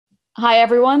Hi,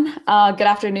 everyone. Good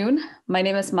afternoon. My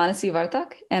name is Manasi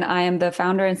Vartak, and I am the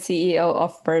founder and CEO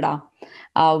of Verta.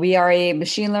 We are a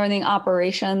machine learning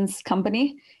operations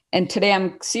company, and today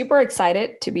I'm super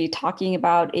excited to be talking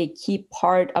about a key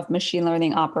part of machine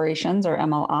learning operations, or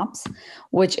ML ops,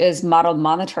 which is model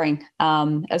monitoring.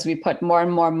 As we put more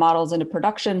and more models into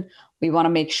production, we want to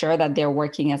make sure that they're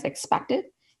working as expected,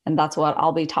 and that's what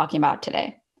I'll be talking about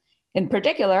today. In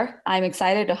particular, I'm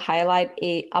excited to highlight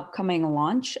a upcoming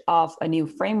launch of a new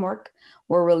framework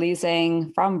we're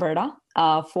releasing from Verta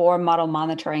for model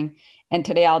monitoring. And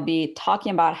today I'll be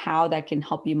talking about how that can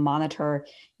help you monitor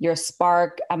your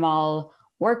Spark ML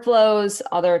workflows,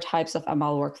 other types of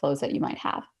ML workflows that you might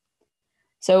have.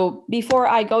 So before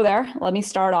I go there, let me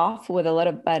start off with a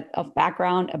little bit of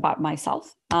background about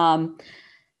myself.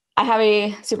 I have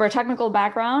a super technical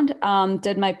background,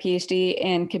 did my PhD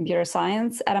in computer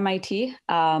science at MIT.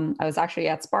 I was actually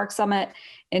at Spark Summit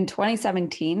in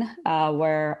 2017,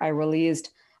 where I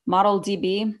released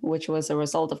ModelDB, which was a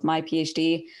result of my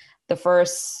PhD, the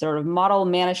first sort of model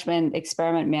management,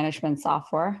 experiment management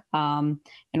software. And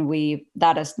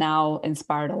that has now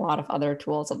inspired a lot of other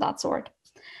tools of that sort.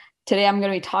 Today, I'm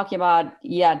going to be talking about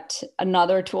yet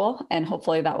another tool, and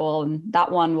hopefully that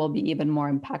one will be even more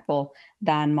impactful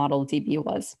than ModelDB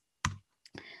was.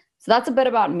 So that's a bit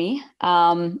about me.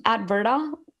 At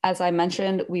Verta, as I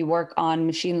mentioned, we work on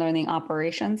machine learning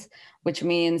operations, which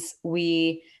means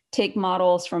we take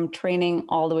models from training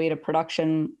all the way to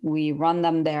production. We run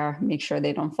them there, make sure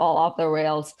they don't fall off the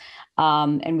rails,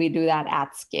 and we do that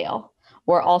at scale.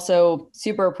 We're also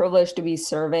super privileged to be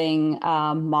serving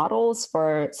models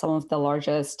for some of the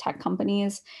largest tech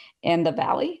companies in the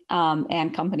Valley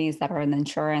and companies that are in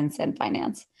insurance and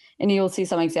finance. And you'll see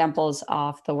some examples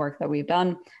of the work that we've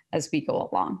done as we go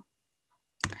along.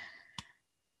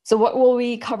 So what will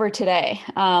we cover today?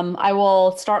 I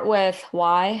will start with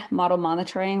why model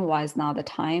monitoring, why is now the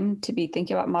time to be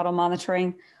thinking about model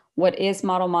monitoring? What is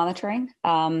model monitoring?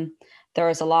 There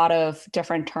is a lot of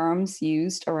different terms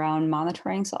used around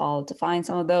monitoring, so I'll define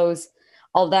some of those.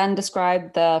 I'll then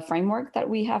describe the framework that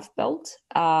we have built.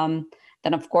 Then,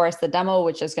 of course, the demo,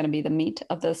 which is going to be the meat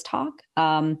of this talk.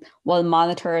 We'll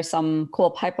monitor some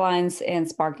cool pipelines in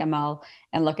Spark ML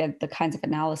and look at the kinds of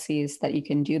analyses that you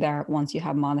can do there once you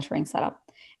have monitoring set up.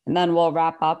 And then we'll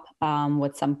wrap up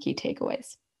with some key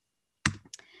takeaways.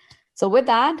 So with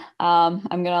that, I'm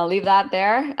going to leave that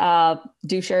there.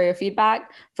 Do share your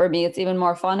feedback. For me, it's even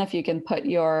more fun if you can put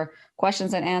your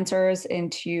questions and answers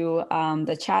into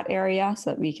the chat area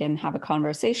so that we can have a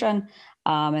conversation.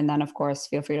 And then, of course,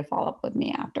 feel free to follow up with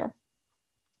me after.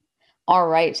 All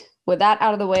right, with that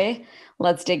out of the way,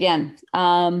 let's dig in.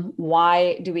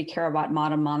 Why do we care about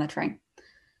model monitoring?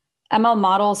 ML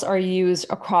models are used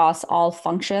across all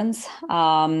functions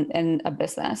in a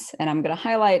business, and I'm going to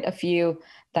highlight a few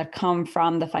that come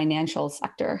from the financial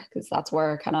sector because that's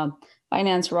where kind of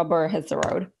finance rubber hits the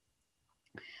road.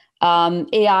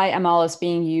 AI ML is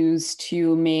being used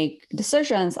to make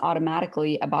decisions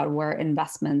automatically about where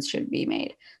investments should be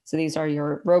made. So these are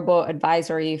your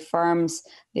robo-advisory firms.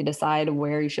 They decide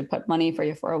where you should put money for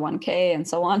your 401k and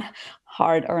so on,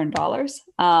 hard-earned dollars.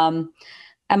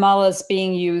 ML is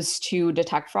being used to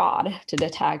detect fraud, to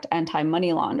detect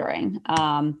anti-money laundering,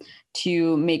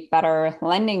 to make better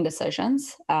lending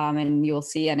decisions. And you'll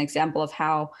see an example of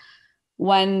how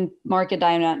when market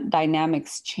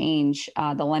dynamics change,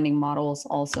 the lending models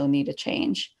also need to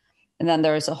change. And then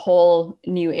there's a whole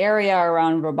new area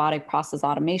around robotic process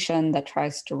automation that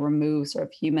tries to remove sort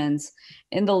of humans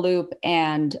in the loop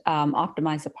and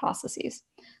optimize the processes.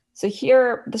 So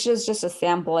here, this is just a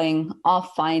sampling of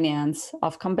finance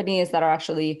of companies that are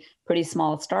actually pretty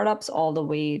small startups all the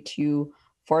way to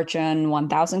Fortune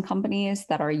 1000 companies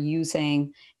that are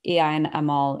using AI and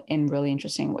ML in really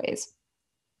interesting ways.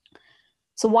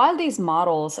 So while these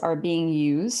models are being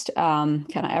used kind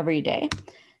of every day,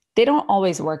 they don't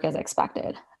always work as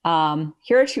expected.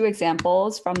 Here are two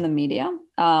examples from the media.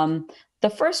 The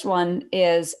first one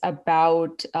is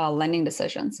about lending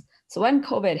decisions. So when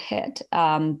COVID hit,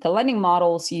 the lending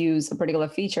models use a particular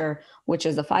feature, which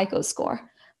is the FICO score.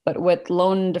 But with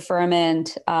loan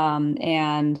deferment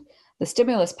and the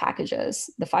stimulus packages,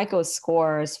 the FICO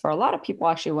scores for a lot of people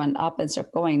actually went up instead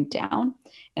of going down.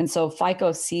 And so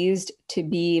FICO ceased to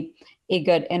be a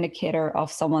good indicator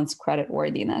of someone's credit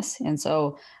worthiness. And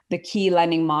so the key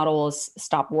lending models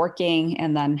stopped working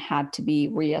and then had to be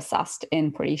reassessed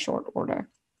in pretty short order.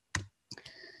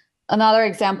 Another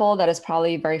example that is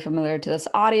probably very familiar to this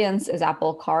audience is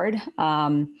Apple Card.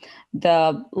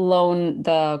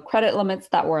 The credit limits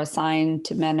that were assigned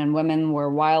to men and women were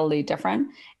wildly different.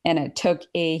 And it took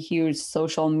a huge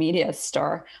social media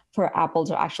stir for Apple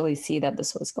to actually see that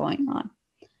this was going on.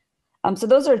 So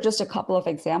those are just a couple of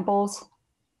examples.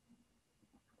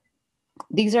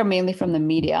 These are mainly from the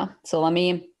media. So let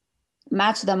me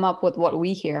match them up with what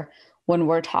we hear when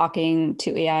we're talking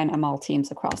to AI and ML teams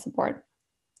across the board.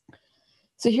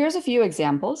 So here's a few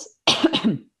examples.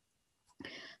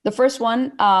 The first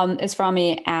one is from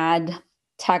an ad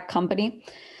tech company.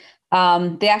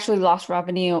 They actually lost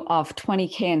revenue of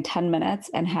 20K in 10 minutes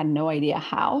and had no idea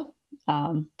how.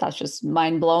 That's just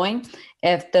mind-blowing.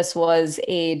 If this was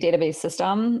a database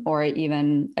system or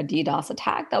even a DDoS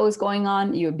attack that was going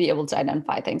on, you would be able to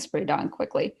identify things pretty darn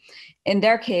quickly. In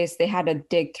their case, they had to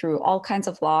dig through all kinds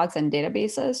of logs and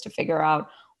databases to figure out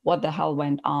what the hell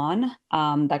went on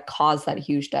that caused that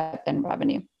huge dip in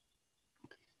revenue.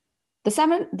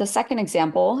 The second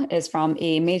example is from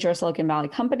a major Silicon Valley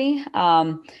company.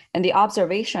 And the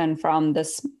observation from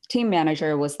this team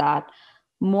manager was that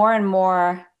more and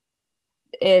more,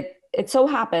 it so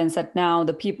happens that now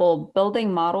the people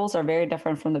building models are very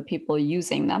different from the people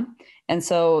using them. And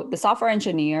so the software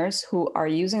engineers who are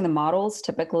using the models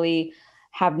typically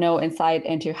have no insight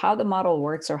into how the model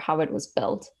works or how it was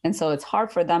built. And so it's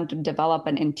hard for them to develop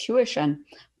an intuition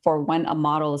for when a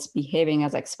model is behaving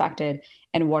as expected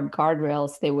and what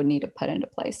guardrails they would need to put into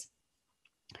place.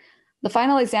 The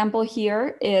final example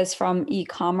here is from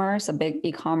e-commerce, a big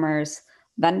e-commerce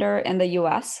vendor in the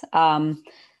US.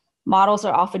 Models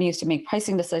are often used to make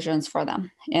pricing decisions for them.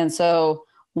 And so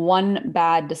one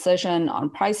bad decision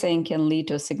on pricing can lead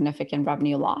to a significant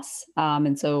revenue loss.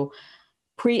 And so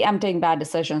preempting bad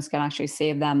decisions can actually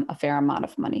save them a fair amount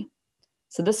of money.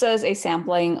 So this is a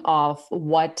sampling of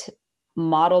what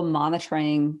model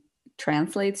monitoring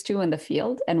translates to in the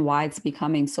field and why it's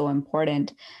becoming so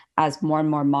important as more and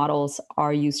more models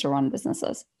are used to run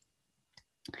businesses.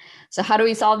 So how do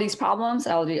we solve these problems?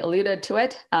 I already alluded to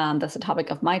it. That's the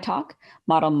topic of my talk,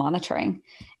 model monitoring.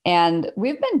 And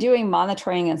we've been doing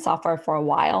monitoring in software for a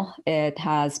while. It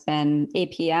has been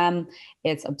APM,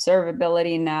 it's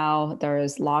observability now,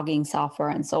 there's logging software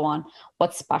and so on.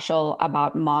 What's special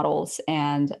about models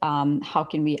and how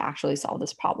can we actually solve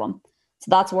this problem? So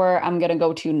that's where I'm gonna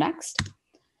go to next.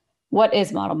 What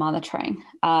is model monitoring?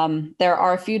 There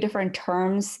are a few different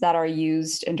terms that are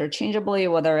used interchangeably,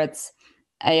 whether it's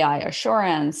AI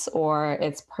assurance or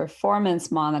it's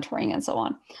performance monitoring and so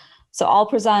on. So I'll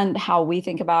present how we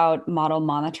think about model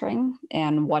monitoring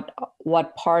and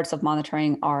what parts of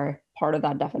monitoring are part of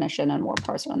that definition and what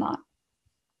parts are not.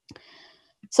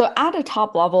 So at a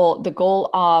top level, the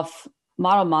goal of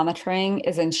model monitoring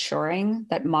is ensuring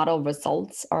that model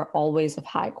results are always of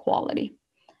high quality.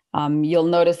 You'll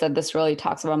notice that this really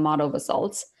talks about model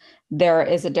results. There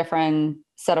is a different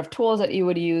set of tools that you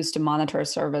would use to monitor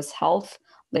service health,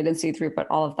 latency, throughput,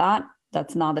 all of that.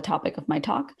 That's not the topic of my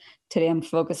talk. Today, I'm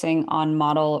focusing on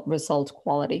model result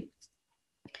quality.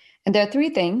 And there are three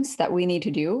things that we need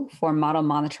to do for model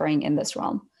monitoring in this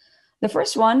realm. The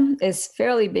first one is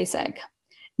fairly basic.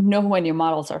 Know when your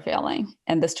models are failing.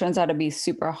 And this turns out to be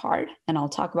super hard. And I'll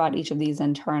talk about each of these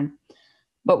in turn.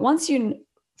 But once you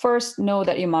first know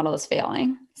that your model is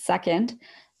failing, second,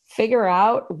 figure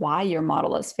out why your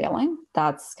model is failing.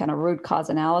 That's kind of root cause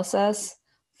analysis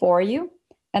for you.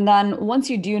 And then once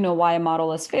you do know why a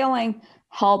model is failing,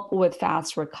 help with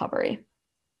fast recovery.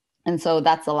 And so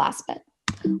that's the last bit.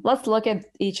 Let's look at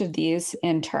each of these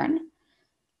in turn.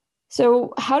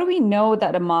 So how do we know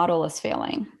that a model is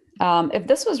failing? If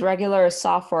this was regular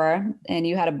software and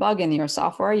you had a bug in your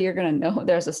software, you're going to know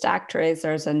there's a stack trace,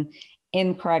 there's an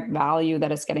incorrect value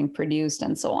that is getting produced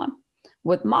and so on.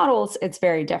 With models, it's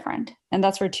very different. And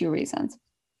that's for two reasons.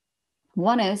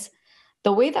 One is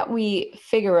the way that we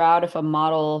figure out if a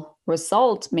model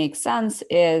result makes sense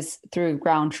is through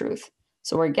ground truth.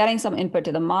 So we're getting some input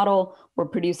to the model, we're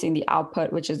producing the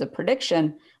output, which is a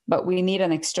prediction, but we need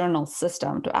an external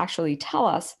system to actually tell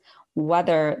us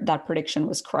whether that prediction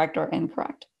was correct or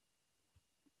incorrect.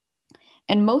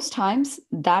 And most times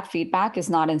that feedback is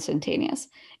not instantaneous.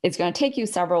 It's going to take you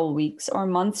several weeks or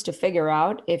months to figure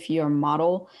out if your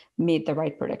model made the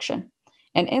right prediction.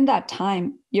 And in that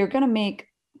time, you're going to make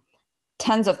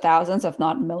tens of thousands, if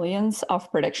not millions,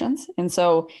 of predictions. And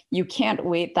so you can't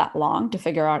wait that long to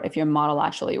figure out if your model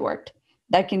actually worked.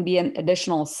 That can be an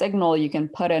additional signal you can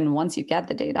put in once you get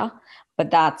the data,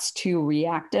 but that's too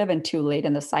reactive and too late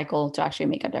in the cycle to actually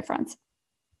make a difference.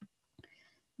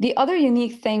 The other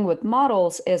unique thing with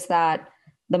models is that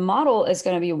the model is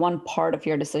going to be one part of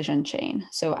your decision chain.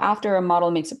 So after a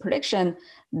model makes a prediction,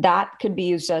 that could be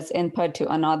used as input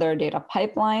to another data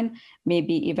pipeline,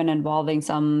 maybe even involving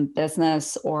some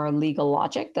business or legal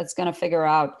logic that's going to figure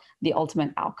out the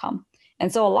ultimate outcome.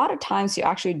 And so a lot of times you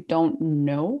actually don't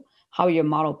know how your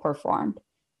model performed.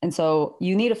 And so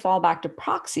you need to fall back to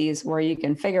proxies where you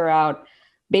can figure out,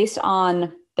 based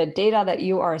on the data that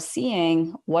you are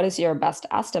seeing, what is your best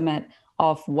estimate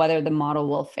of whether the model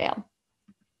will fail.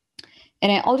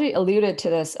 And I already alluded to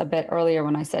this a bit earlier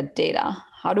when I said data.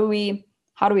 How do we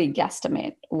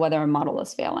guesstimate whether a model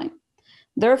is failing?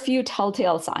 There are a few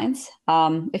telltale signs.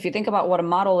 If you think about what a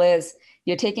model is,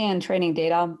 you're taking in training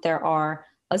data. There are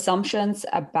assumptions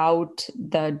about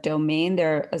the domain.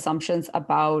 There are assumptions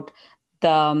about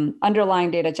the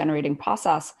underlying data generating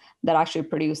process that actually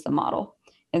produce the model.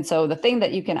 And so the thing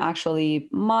that you can actually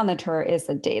monitor is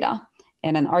the data.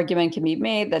 And an argument can be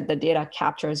made that the data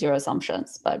captures your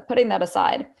assumptions. But putting that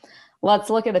aside,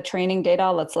 let's look at the training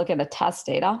data. Let's look at the test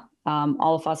data.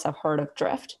 All of us have heard of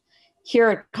drift.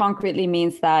 Here, it concretely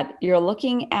means that you're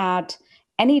looking at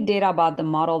any data about the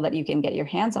model that you can get your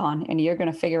hands on, and you're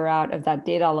going to figure out if that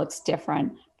data looks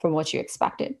different from what you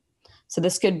expected. So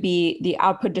this could be the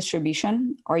output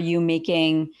distribution. Are you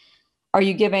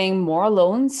giving more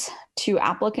loans to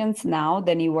applicants now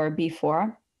than you were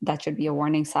before? That should be a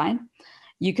warning sign.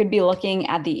 You could be looking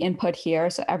at the input here.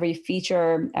 So every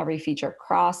feature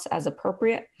cross as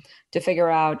appropriate to figure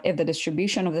out if the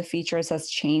distribution of the features has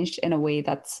changed in a way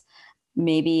that's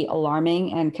maybe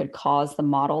alarming and could cause the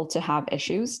model to have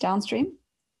issues downstream.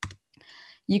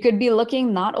 You could be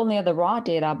looking not only at the raw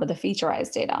data, but the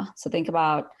featureized data. So think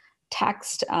about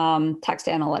text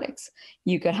analytics.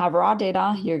 You could have raw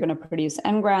data, you're going to produce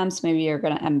n-grams, maybe you're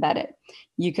going to embed it.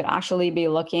 You could actually be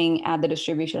looking at the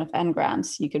distribution of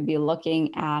n-grams. You could be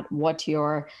looking at what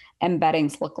your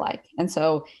embeddings look like. And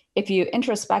so if you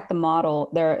introspect the model,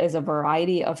 there is a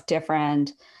variety of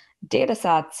different data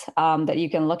sets that you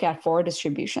can look at for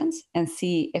distributions and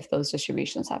see if those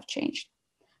distributions have changed.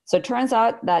 So it turns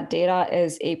out that data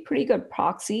is a pretty good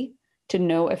proxy to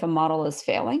know if a model is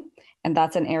failing. And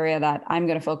that's an area that I'm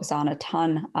going to focus on a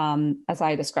ton as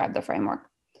I describe the framework.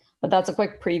 But that's a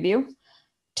quick preview.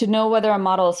 To know whether a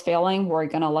model is failing, we're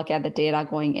going to look at the data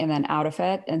going in and out of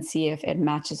it and see if it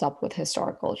matches up with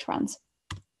historical trends.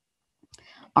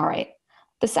 All right.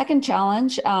 The second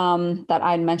challenge that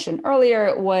I mentioned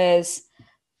earlier was,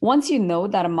 once you know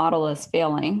that a model is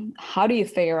failing, how do you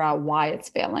figure out why it's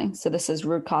failing? So this is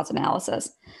root cause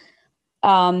analysis.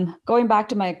 Going back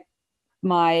to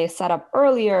my setup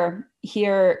earlier,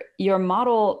 here your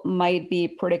model might be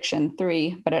prediction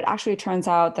 3, but it actually turns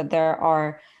out that there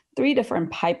are 3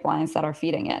 different pipelines that are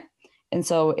feeding it. And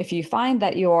so if you find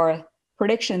that your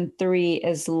prediction 3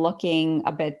 is looking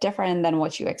a bit different than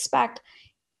what you expect,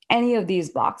 any of these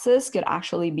boxes could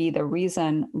actually be the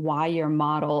reason why your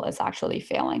model is actually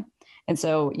failing. And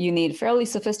so you need fairly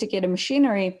sophisticated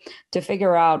machinery to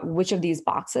figure out which of these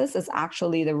boxes is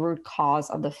actually the root cause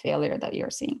of the failure that you're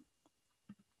seeing.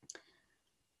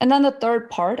 And then the third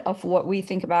part of what we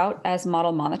think about as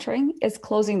model monitoring is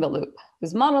closing the loop.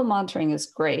 Because model monitoring is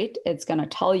great. It's going to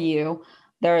tell you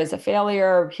there is a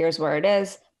failure, here's where it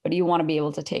is, but you want to be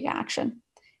able to take action.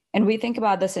 And we think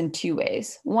about this in 2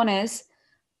 ways. One is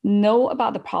know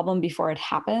about the problem before it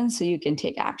happens so you can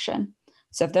take action.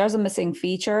 So if there's a missing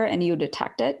feature and you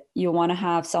detect it, you want to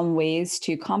have some ways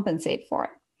to compensate for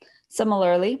it.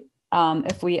 Similarly,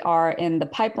 if we are in the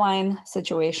pipeline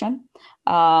situation,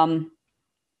 from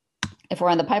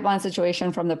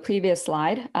the previous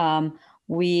slide,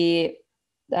 we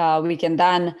can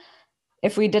then,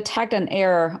 if we detect an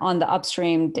error on the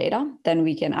upstream data, then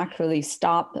we can actually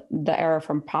stop the error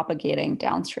from propagating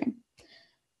downstream.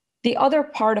 The other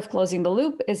part of closing the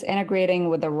loop is integrating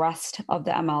with the rest of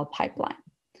the ML pipeline.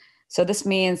 So this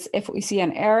means if we see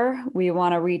an error, we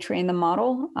want to retrain the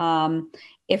model.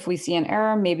 If we see an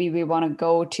error, maybe we want to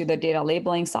go to the data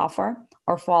labeling software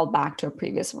or fall back to a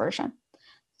previous version.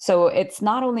 So it's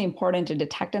not only important to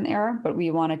detect an error, but we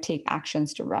want to take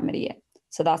actions to remedy it.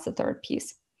 So that's the third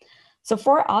piece. So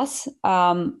for us,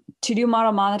 to do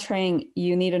model monitoring,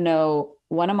 you need to know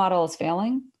when a model is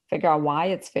failing, figure out why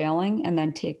it's failing, and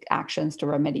then take actions to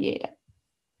remediate it.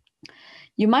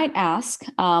 You might ask,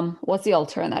 what's the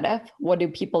alternative? What do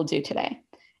people do today?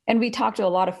 And we talk to a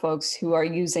lot of folks who are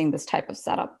using this type of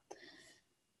setup.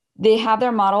 They have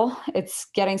their model, it's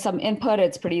getting some input,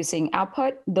 it's producing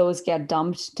output. Those get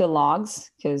dumped to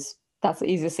logs because that's the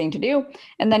easiest thing to do.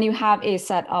 And then you have a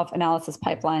set of analysis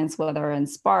pipelines, whether in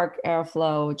Spark,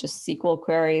 Airflow, just SQL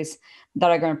queries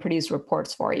that are going to produce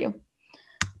reports for you.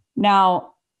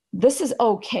 Now, this is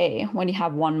okay when you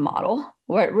have one model.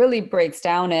 Where it really breaks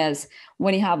down is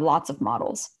when you have lots of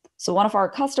models. So one of our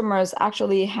customers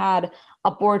actually had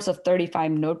upwards of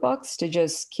 35 notebooks to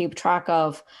just keep track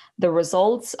of the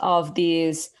results of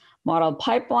these model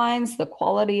pipelines, the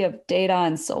quality of data,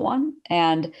 and so on.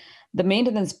 And the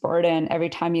maintenance burden every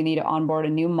time you need to onboard a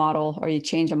new model or you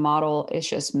change a model is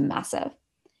just massive.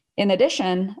 In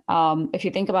addition, if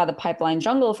you think about the pipeline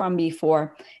jungle from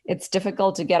before, it's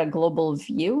difficult to get a global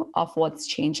view of what's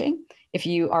changing if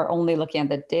you are only looking at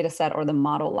the data set or the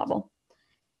model level.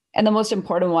 And the most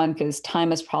important one, because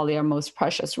time is probably our most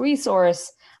precious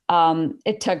resource,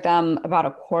 it took them about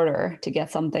a quarter to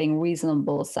get something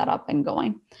reasonable set up and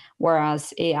going,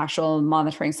 whereas a actual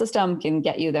monitoring system can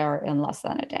get you there in less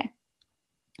than a day.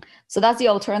 So that's the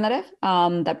alternative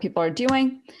that people are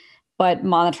doing, but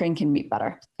monitoring can be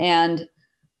better. And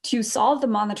to solve the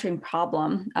monitoring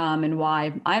problem and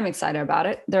why I'm excited about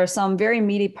it, there are some very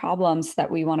meaty problems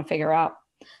that we want to figure out.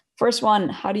 First one,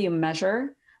 how do you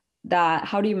measure that?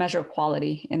 How do you measure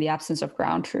quality in the absence of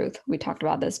ground truth? We talked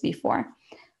about this before.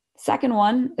 Second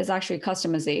one is actually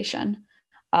customization.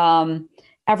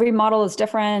 Every model is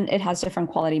different. It has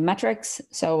different quality metrics.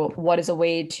 So what is a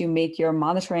way to make your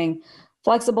monitoring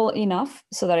flexible enough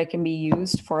so that it can be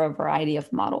used for a variety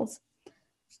of models?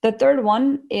 The third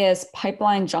one is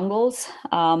pipeline jungles.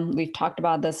 We've talked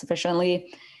about this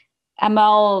sufficiently.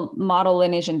 ML model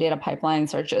lineage and data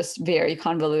pipelines are just very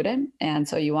convoluted. And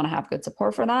so you want to have good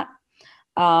support for that.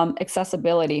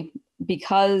 Accessibility,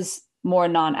 because more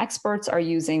non-experts are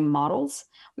using models,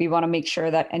 we want to make sure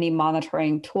that any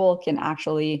monitoring tool can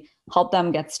actually help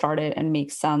them get started and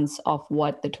make sense of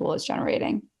what the tool is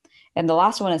generating. And the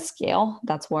last one is scale.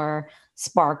 That's where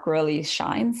Spark really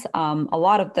shines. A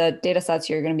lot of the data sets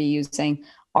you're going to be using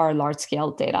are large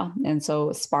scale data. And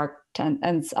so Spark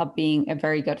ends up being a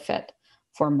very good fit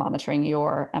for monitoring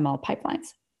your ML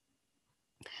pipelines.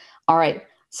 All right.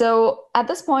 So at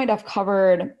this point, I've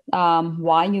covered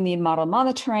why you need model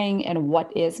monitoring and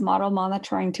what is model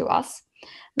monitoring to us.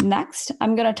 Next,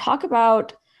 I'm going to talk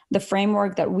about the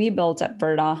framework that we built at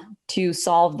Verta to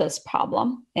solve this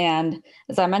problem. And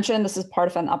as I mentioned, this is part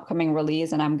of an upcoming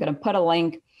release, and I'm going to put a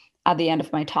link at the end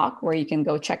of my talk where you can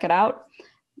go check it out.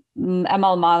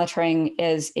 ML monitoring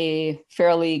is a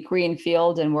fairly green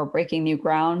field, and we're breaking new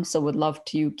ground. So would love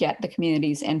to get the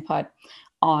community's input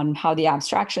on how the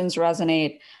abstractions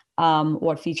resonate,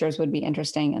 what features would be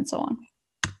interesting, and so on.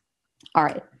 All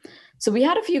right. So we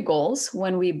had a few goals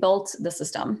when we built the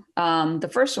system. The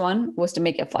first one was to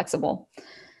make it flexible.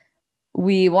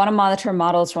 We want to monitor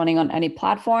models running on any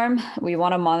platform. We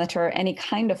want to monitor any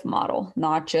kind of model,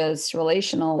 not just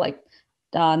relational, like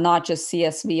not just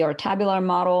CSV or tabular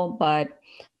model, but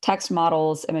text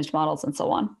models, image models, and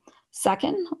so on.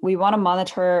 Second, we want to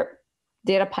monitor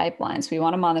data pipelines. We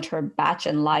want to monitor batch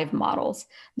and live models.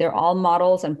 They're all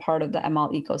models and part of the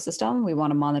ML ecosystem. We want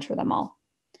to monitor them all.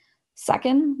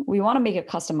 Second, we want to make it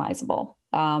customizable.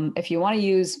 If you want to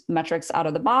use metrics out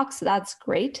of the box, that's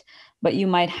great, but you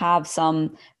might have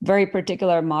some very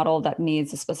particular model that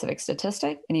needs a specific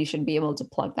statistic, and you should be able to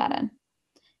plug that in.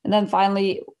 And then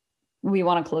finally, we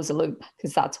want to close the loop,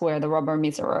 because that's where the rubber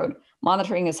meets the road.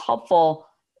 Monitoring is helpful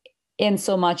in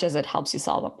so much as it helps you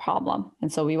solve a problem.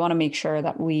 And so we want to make sure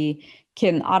that we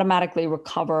can automatically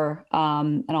recover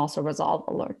and also resolve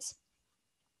alerts.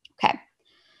 Okay.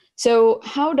 So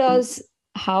how does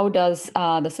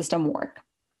the system work?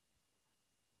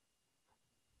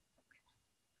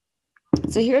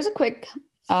 So here's a quick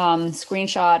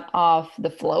screenshot of the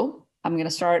flow. I'm going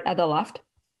to start at the left.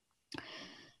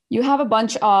 You have a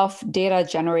bunch of data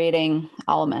generating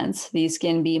elements. These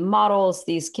can be models.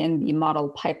 These can be model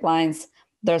pipelines.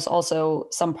 There's also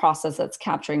some process that's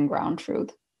capturing ground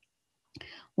truth.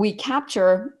 We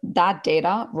capture that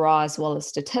data, raw as well as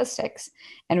statistics,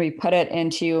 and we put it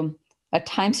into a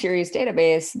time series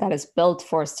database that is built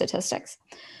for statistics.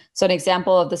 So an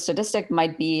example of the statistic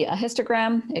might be a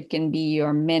histogram. It can be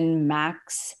your min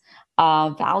max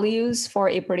values for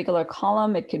a particular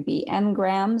column. It could be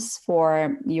n-grams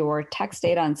for your text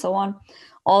data and so on.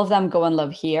 All of them go and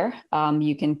live here.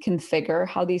 You can configure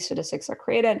how these statistics are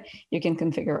created. You can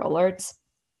configure alerts.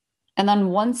 And then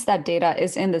once that data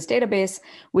is in this database,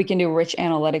 we can do rich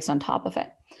analytics on top of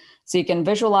it. So you can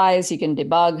visualize, you can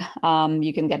debug,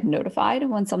 you can get notified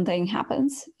when something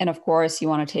happens. And of course, you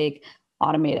want to take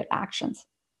automated actions.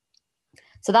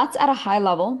 So that's at a high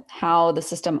level how the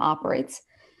system operates.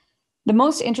 The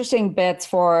most interesting bits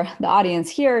for the audience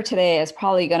here today is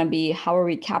probably going to be how are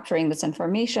we capturing this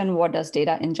information? What does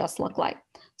data ingest look like?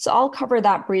 So I'll cover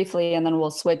that briefly, and then we'll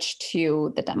switch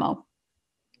to the demo.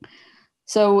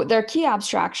 So there are key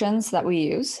abstractions that we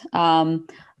use.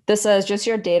 This is just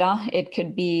your data. It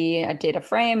could be a data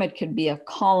frame. It could be a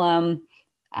column,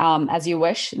 as you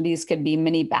wish. These could be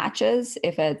mini batches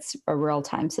if it's a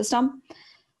real-time system.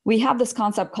 we have this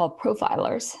concept called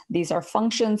profilers. These are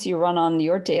functions you run on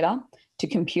your data to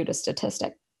compute a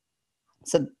statistic.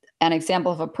 So an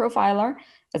example of a profiler,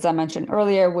 as I mentioned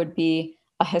earlier, would be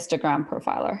a histogram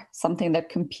profiler, something that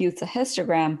computes a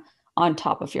histogram on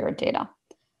top of your data.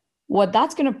 What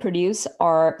that's going to produce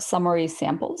are summary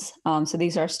samples. So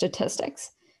these are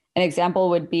statistics. An example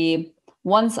would be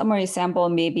one summary sample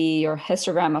may be your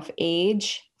histogram of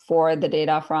age for the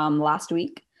data from last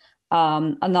week.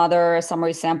 Another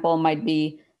summary sample might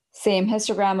be same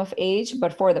histogram of age,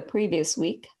 but for the previous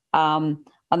week.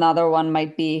 Another one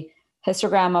might be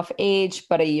histogram of age,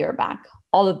 but a year back.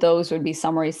 All of those would be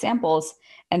summary samples,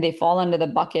 and they fall under the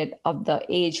bucket of the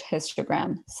age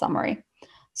histogram summary.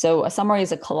 So a summary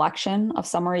is a collection of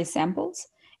summary samples,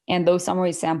 and those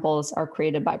summary samples are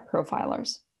created by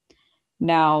profilers.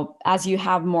 Now, as you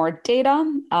have more data,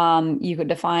 you could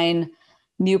define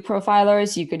new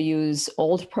profilers. You could use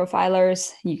old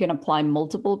profilers. You can apply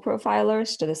multiple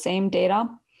profilers to the same data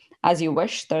as you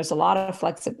wish. There's a lot of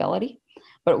flexibility.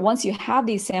 But once you have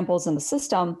these samples in the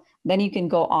system, then you can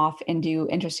go off and do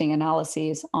interesting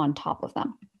analyses on top of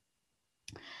them.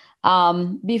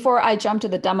 Before I jump to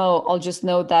the demo, I'll just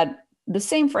note that the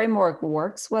same framework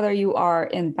works whether you are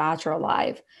in batch or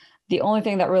live. The only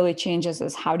thing that really changes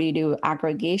is how do you do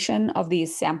aggregation of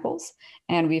these samples?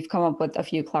 And we've come up with a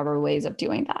few clever ways of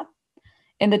doing that.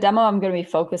 In the demo, I'm going to be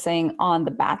focusing on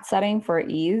the batch setting for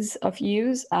ease of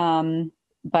use,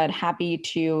 but happy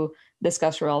to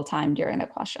discuss real time during the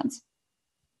questions.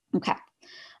 Okay.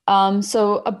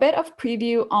 So a bit of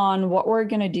preview on what we're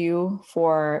going to do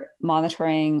for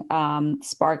monitoring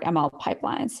Spark ML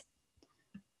pipelines.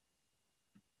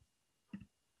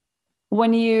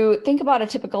 When you think about a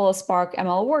typical Spark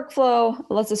ML workflow,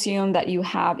 let's assume that you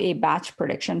have a batch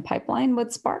prediction pipeline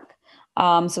with Spark.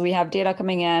 So we have data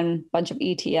coming in, bunch of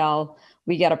ETL,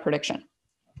 we get a prediction.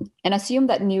 And assume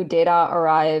that new data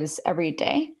arrives every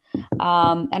day.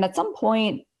 And at some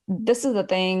point, this is the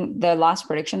thing, the last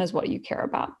prediction is what you care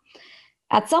about.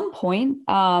 At some point,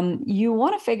 you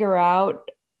want to figure out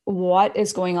what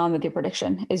is going on with your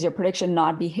prediction. Is your prediction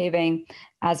not behaving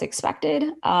as expected?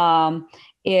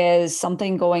 Is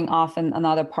something going off in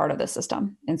another part of the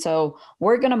system? And so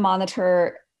we're going to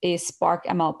monitor a Spark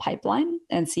ML pipeline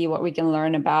and see what we can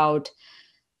learn about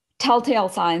telltale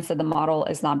signs that the model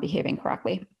is not behaving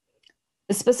correctly.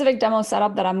 The specific demo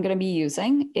setup that I'm going to be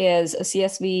using is a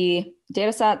CSV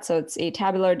dataset. So it's a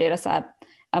tabular dataset.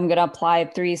 I'm going to apply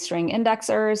 3 string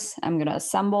indexers. I'm going to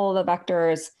assemble the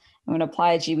vectors. I'm going to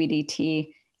apply a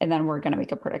GBDT, and then we're going to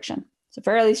make a prediction. So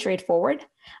fairly straightforward.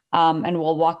 And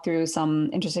we'll walk through some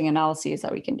interesting analyses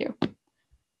that we can do.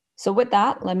 So with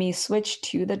that, let me switch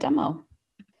to the demo.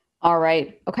 All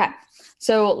right. Okay.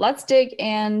 So let's dig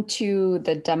into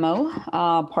the demo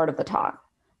part of the talk.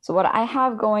 So what I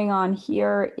have going on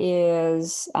here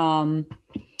is I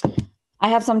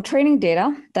have some training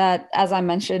data that, as I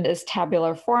mentioned, is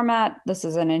tabular format. This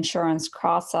is an insurance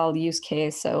cross-sell use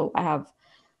case. So I have a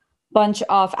bunch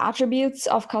of attributes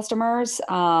of customers,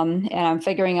 and I'm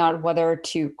figuring out whether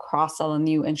to cross-sell a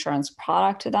new insurance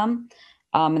product to them.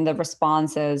 And the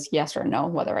response is yes or no,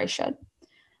 whether I should.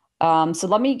 So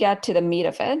let me get to the meat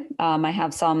of it. I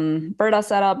have some Verta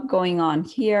setup going on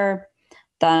here.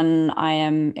 Then I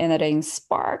am initting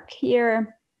Spark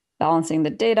here, balancing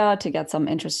the data to get some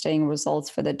interesting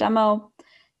results for the demo.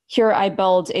 Here I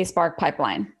build a Spark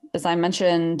pipeline. As I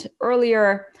mentioned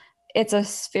earlier, it's a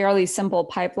fairly simple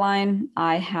pipeline.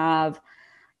 I have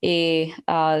a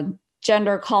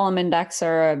gender column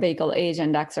indexer, a vehicle age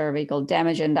indexer, a vehicle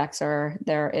damage indexer.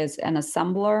 There is an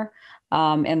assembler.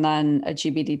 And then a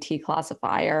GBDT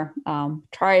classifier.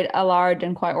 Tried LR,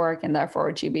 didn't quite work, and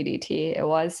therefore GBDT it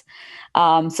was.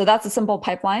 So that's a simple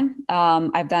pipeline.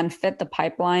 I've then fit the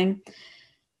pipeline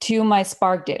to my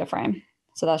Spark data frame.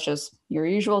 So that's just your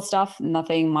usual stuff.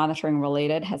 Nothing monitoring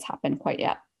related has happened quite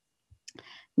yet.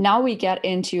 Now we get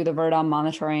into the Verta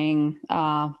monitoring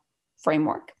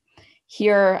framework.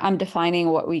 Here I'm defining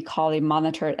what we call a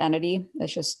monitored entity.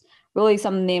 It's just really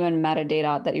some name and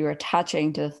metadata that you're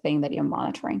attaching to the thing that you're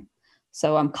monitoring.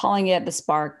 So I'm calling it the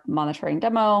Spark monitoring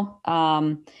demo.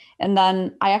 And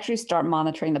then I actually start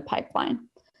monitoring the pipeline.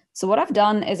 So what I've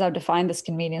done is I've defined this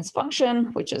convenience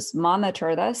function, which is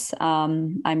monitor this.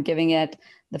 I'm giving it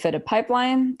the fitted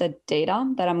pipeline, the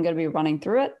data that I'm going to be running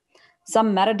through it,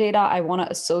 some metadata I want to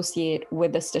associate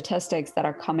with the statistics that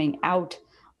are coming out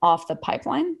of the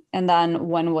pipeline, and then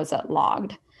when was it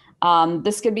logged.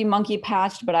 This could be monkey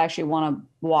patched, but I actually want to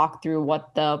walk through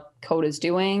what the code is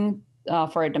doing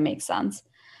for it to make sense.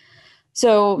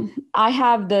 So I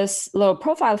have this little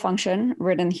profile function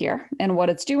written here. And what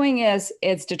it's doing is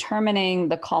it's determining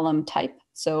the column type.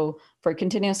 So For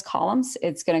continuous columns,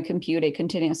 it's going to compute a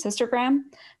continuous histogram.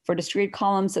 For discrete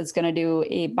columns, it's going to do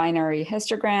a binary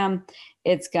histogram.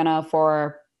 It's going to,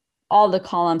 for all the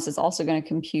columns, it's also going to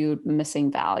compute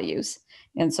missing values.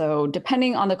 And so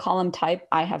depending on the column type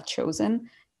I have chosen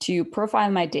to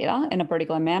profile my data in a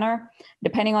particular manner,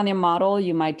 depending on your model,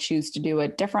 you might choose to do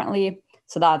it differently.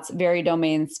 So that's very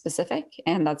domain specific.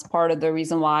 And that's part of the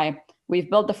reason why we've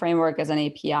built the framework as an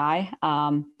API.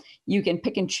 You can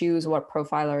pick and choose what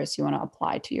profilers you want to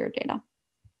apply to your data.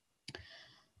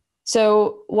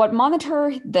 So what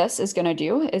monitor this is going to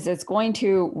do is it's going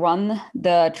to run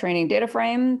the training data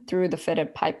frame through the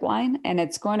fitted pipeline, and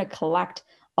it's going to collect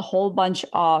a whole bunch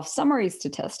of summary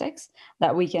statistics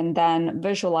that we can then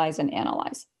visualize and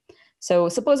analyze. So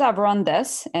suppose I've run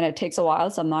this and it takes a while,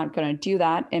 so I'm not going to do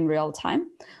that in real time.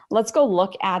 Let's go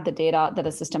look at the data that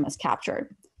the system has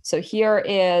captured. So here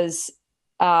is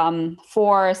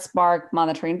for Spark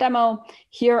monitoring demo.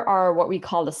 Here are what we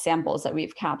call the samples that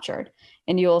we've captured.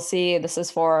 And you will see this is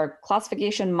for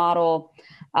classification model.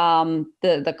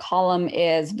 The column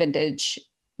is vintage,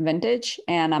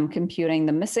 and I'm computing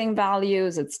the missing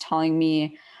values. It's telling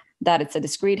me that it's a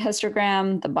discrete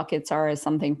histogram. The buckets are is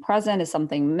something present, is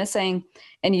something missing,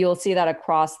 and you'll see that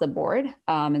across the board.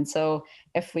 And so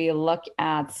if we look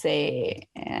at, say,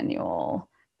 annual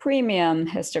premium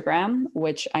histogram,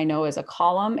 which I know is a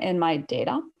column in my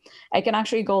data, I can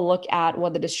actually go look at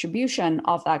what the distribution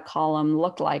of that column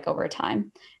looked like over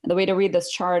time. And the way to read this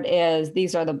chart is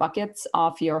these are the buckets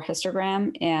of your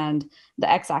histogram, and the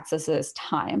x-axis is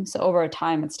time. So over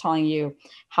time, it's telling you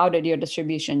how did your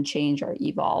distribution change or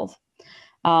evolve.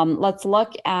 Let's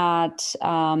look at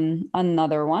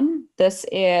another one. This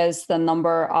is the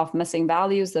number of missing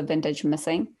values, the vintage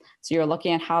missing. So you're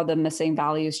looking at how the missing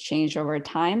values change over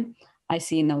time. I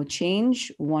see no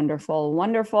change. Wonderful,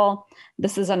 wonderful.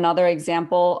 This is another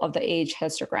example of the age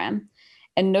histogram.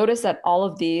 And notice that all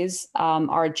of these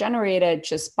are generated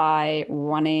just by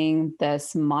running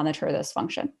this monitor this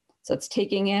function. So it's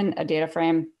taking in a data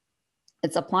frame,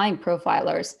 it's applying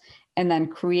profilers, and then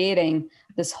creating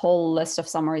this whole list of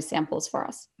summary samples for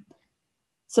us.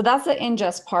 So that's the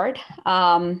ingest part.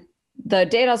 The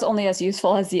data is only as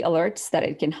useful as the alerts that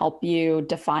it can help you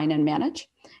define and manage.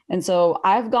 And so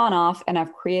I've gone off and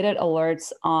I've created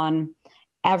alerts on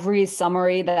every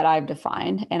summary that I've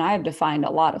defined, and I have defined a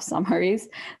lot of summaries.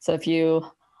 So if you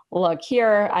look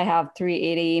here, I have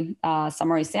 380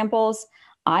 summary samples.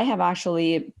 I have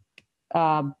actually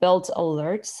built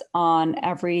alerts on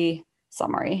every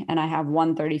summary, and I have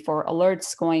 134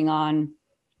 alerts going on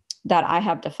that I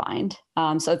have defined.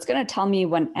 So it's going to tell me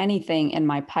when anything in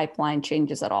my pipeline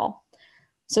changes at all.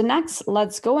 So next,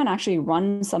 let's go and actually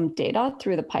run some data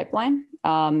through the pipeline.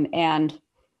 And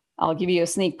I'll give you a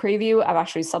sneak preview. I've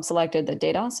actually subselected the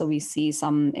data, so we see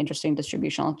some interesting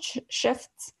distributional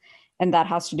shifts. And that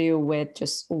has to do with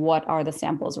just what are the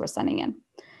samples we're sending in.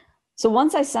 So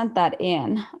once I sent that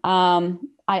in,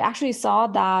 I actually saw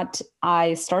that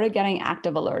I started getting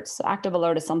active alerts. So active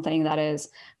alert is something that is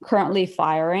currently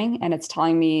firing, and it's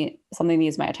telling me something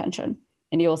needs my attention.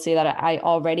 And you will see that I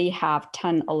already have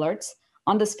 10 alerts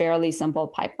on this fairly simple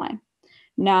pipeline.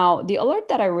 Now, the alert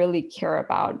that I really care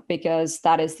about, because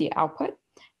that is the output,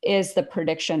 is the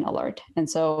prediction alert. And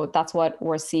so that's what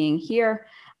we're seeing here.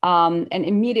 And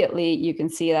immediately you can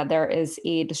see that there is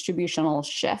a distributional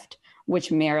shift,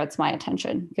 which merits my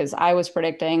attention, because I was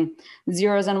predicting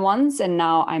zeros and ones, and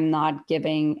now I'm not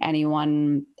giving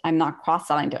anyone, I'm not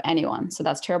cross-selling to anyone. So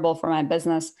that's terrible for my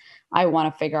business. I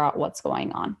want to figure out what's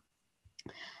going on.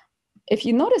 If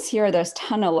you notice here, there's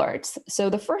 10 alerts. So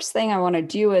the first thing I want to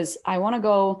do is I want to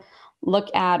go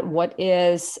look at what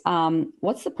is,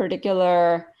 what's the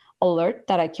particular alert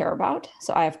that I care about.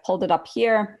 So I have pulled it up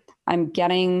here. I'm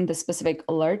getting the specific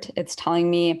alert. It's telling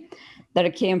me that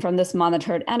it came from this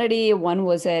monitored entity. When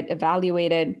was it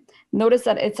evaluated? Notice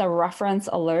that it's a reference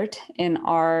alert in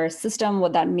our system.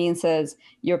 What that means is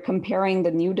you're comparing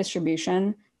the new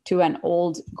distribution to an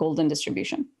old golden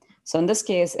distribution. So in this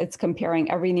case, it's comparing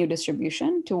every new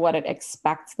distribution to what it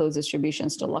expects those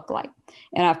distributions to look like.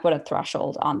 And I've put a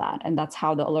threshold on that, and that's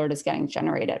how the alert is getting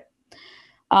generated.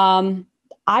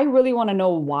 I really want to know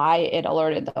why it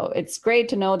alerted, though. It's great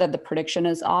to know that the prediction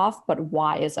is off, but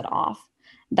why is it off?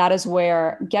 That is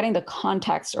where getting the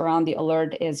context around the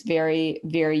alert is very,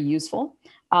 very useful.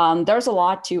 There's a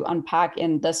lot to unpack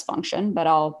in this function, but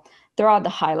I'll throw out the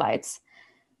highlights.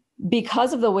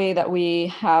 Because of the way that we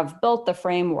have built the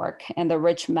framework and the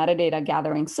rich metadata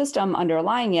gathering system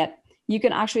underlying it, you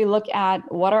can actually look at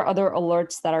what are other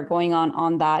alerts that are going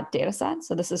on that data set.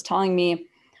 So this is telling me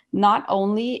not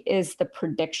only is the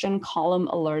prediction column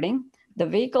alerting, the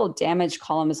vehicle damage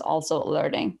column is also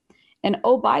alerting. And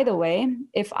oh, by the way,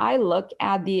 if I look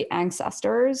at the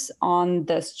ancestors on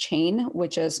this chain,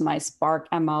 which is my Spark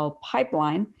ML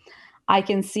pipeline, I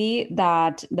can see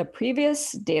that the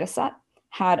previous data set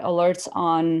had alerts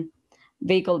on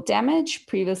vehicle damage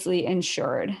previously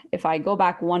insured. If I go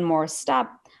back one more step,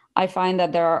 I find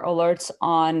that there are alerts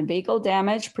on vehicle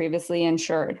damage previously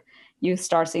insured. You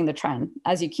start seeing the trend.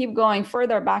 As you keep going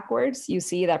further backwards, you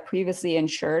see that previously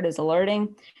insured is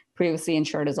alerting, previously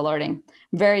insured is alerting.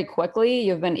 Very quickly,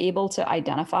 you've been able to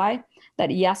identify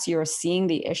that yes, you're seeing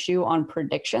the issue on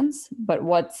predictions, but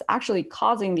what's actually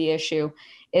causing the issue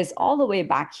is all the way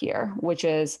back here, which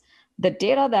is the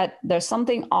data that there's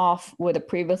something off with a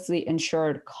previously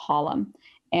insured column.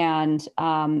 And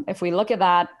if we look at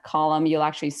that column, you'll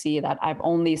actually see that I've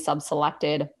only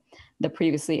subselected the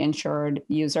previously insured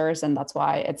users, and that's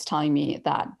why it's telling me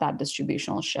that that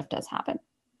distributional shift has happened.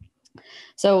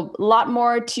 So a lot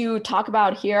more to talk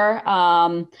about here,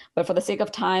 but for the sake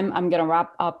of time, I'm going to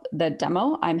wrap up the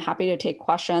demo. I'm happy to take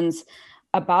questions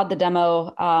about the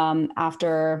demo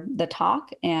after the talk.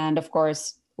 And of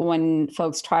course, when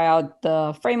folks try out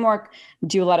the framework,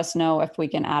 do let us know if we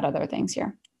can add other things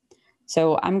here.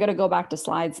 So I'm going to go back to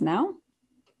slides now.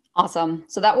 Awesome.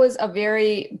 So that was a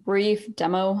very brief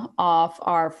demo of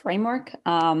our framework.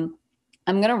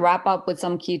 I'm going to wrap up with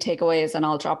some key takeaways, and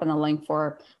I'll drop in the link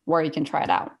for where you can try it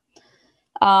out.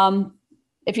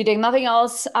 If you take nothing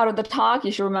else out of the talk,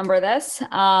 you should remember this.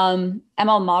 ML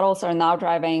models are now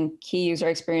driving key user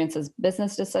experiences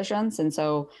business decisions. And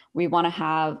so we want to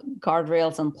have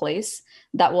guardrails in place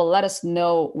that will let us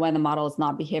know when the model is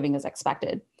not behaving as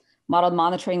expected. Model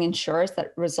monitoring ensures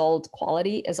that result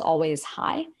quality is always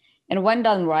high. And when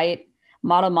done right,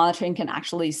 model monitoring can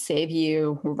actually save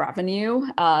you revenue,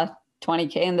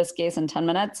 20K in this case in 10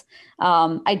 minutes,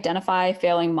 identify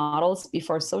failing models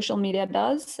before social media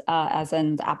does, as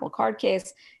in the Apple Card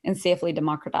case, and safely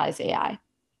democratize AI.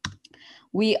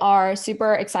 We are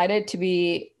super excited to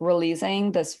be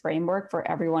releasing this framework for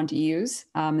everyone to use.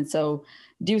 And so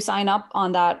do sign up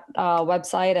on that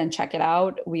website and check it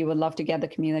out. We would love to get the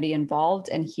community involved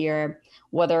and hear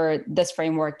whether this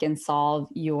framework can solve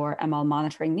your ML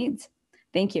monitoring needs.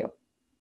 Thank you.